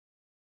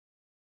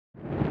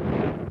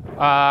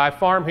I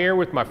farm here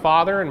with my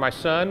father and my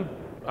son,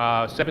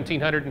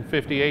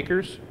 1,750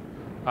 acres.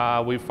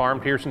 We've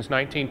farmed here since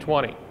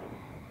 1920.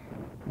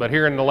 But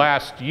here in the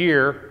last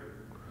year,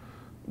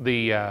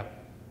 the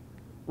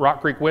Rock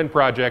Creek Wind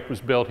Project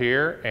was built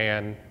here,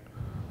 and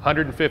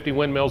 150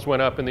 windmills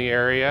went up in the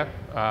area,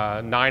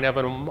 9 of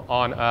them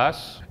on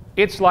us.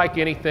 It's like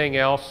anything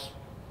else.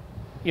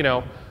 You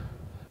know,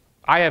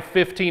 I have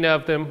 15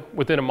 of them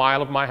within a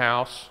mile of my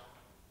house.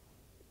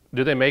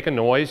 Do they make a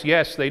noise?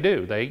 Yes, they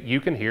do. You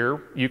can hear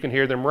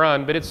them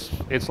run, but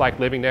it's like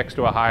living next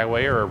to a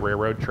highway or a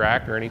railroad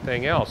track or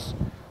anything else.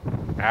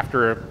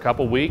 After a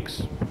couple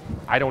weeks,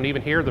 I don't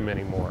even hear them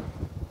anymore.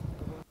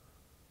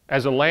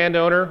 As a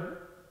landowner,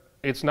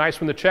 it's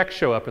nice when the checks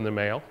show up in the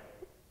mail,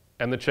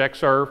 and the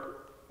checks are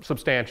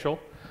substantial.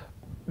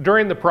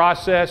 During the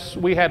process,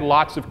 we had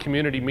lots of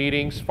community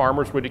meetings.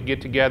 Farmers would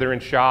get together in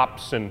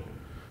shops and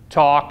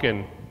talk,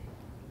 and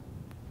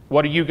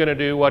what are you going to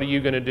do? What are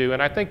you going to do?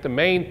 And I think the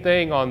main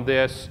thing on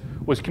this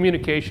was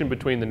communication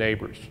between the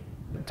neighbors.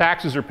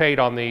 Taxes are paid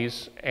on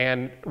these,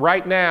 and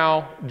right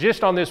now,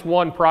 just on this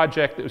one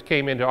project that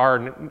came into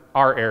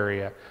our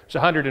area, it's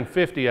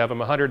 150 of them,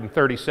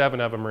 137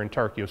 of them are in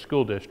Tarkio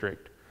School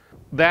District.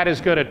 That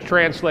is going to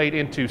translate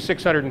into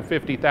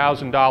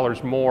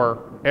 $650,000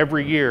 more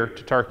every year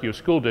to Tarkio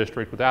School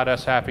District without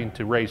us having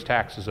to raise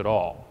taxes at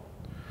all.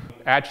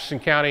 Atchison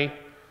County,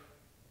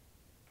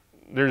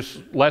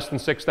 there's less than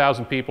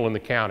 6,000 people in the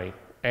county,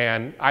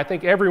 and I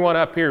think everyone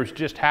up here is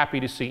just happy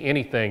to see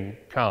anything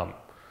come.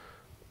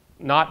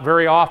 Not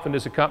very often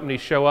does a company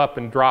show up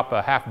and drop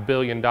a $500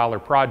 million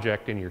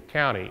project in your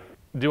county.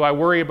 Do I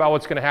worry about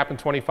what's going to happen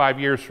 25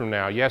 years from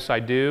now? Yes, I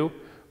do,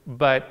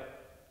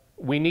 but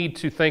we need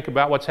to think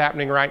about what's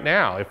happening right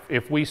now.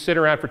 If we sit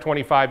around for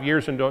 25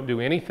 years and don't do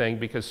anything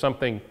because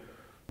something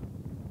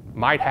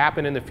might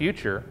happen in the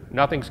future,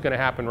 nothing's going to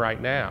happen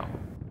right now.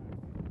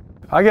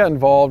 I got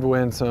involved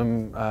when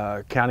some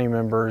county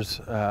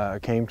members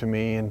came to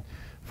me, and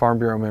Farm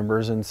Bureau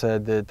members, and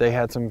said that they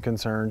had some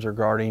concerns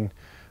regarding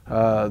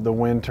the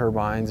wind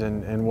turbines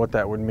and what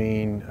that would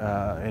mean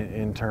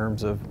in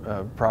terms of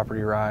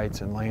property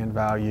rights and land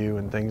value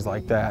and things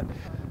like that.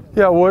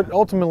 Yeah,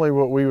 ultimately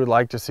what we would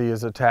like to see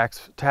is a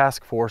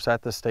task force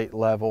at the state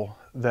level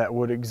that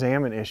would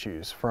examine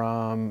issues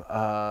from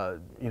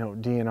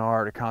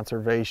DNR to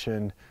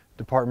conservation,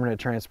 Department of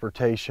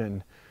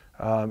Transportation,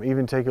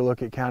 even take a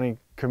look at county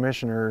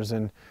commissioners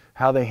and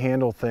how they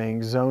handle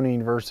things,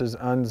 zoning versus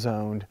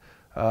unzoned.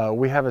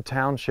 We have a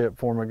township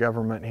form of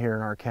government here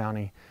in our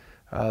county.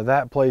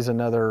 That plays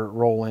another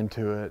role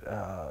into it.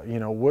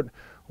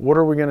 What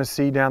are we going to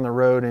see down the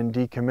road in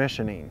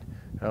decommissioning?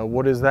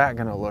 What is that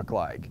going to look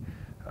like?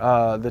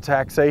 The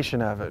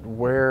taxation of it.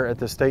 Where at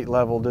the state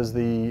level does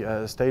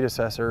the state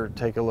assessor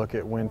take a look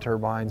at wind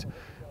turbines?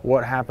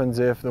 What happens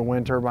if the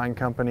wind turbine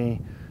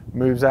company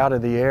moves out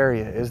of the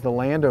area? Is the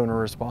landowner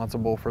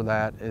responsible for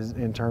that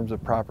in terms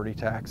of property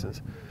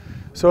taxes?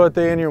 So at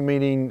the annual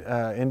meeting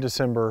in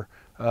December,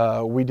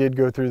 we did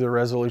go through the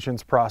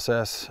resolutions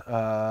process,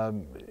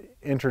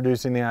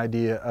 introducing the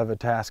idea of a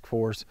task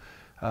force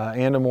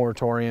and a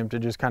moratorium to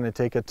just kind of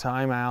take a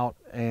time out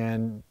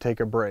and take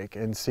a break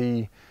and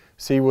see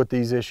what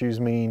these issues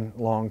mean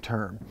long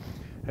term.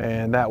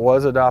 And that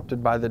was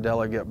adopted by the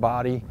delegate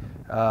body,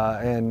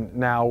 and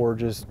now we're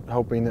just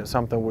hoping that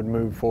something would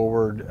move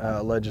forward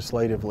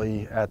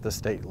legislatively at the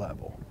state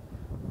level.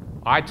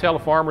 I tell a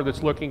farmer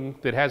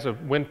that has a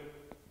wind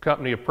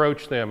company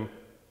approach them,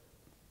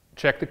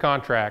 check the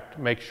contract,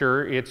 make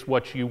sure it's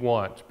what you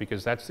want,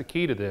 because that's the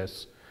key to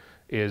this.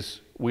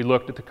 Is we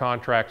looked at the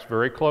contracts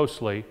very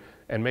closely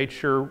and made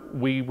sure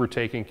we were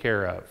taken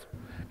care of.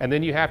 And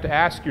then you have to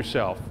ask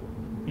yourself,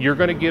 you're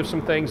going to give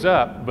some things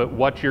up, but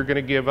what you're going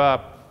to give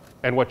up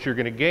and what you're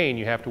going to gain,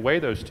 you have to weigh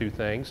those two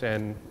things,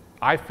 and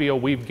I feel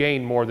we've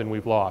gained more than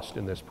we've lost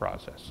in this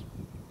process.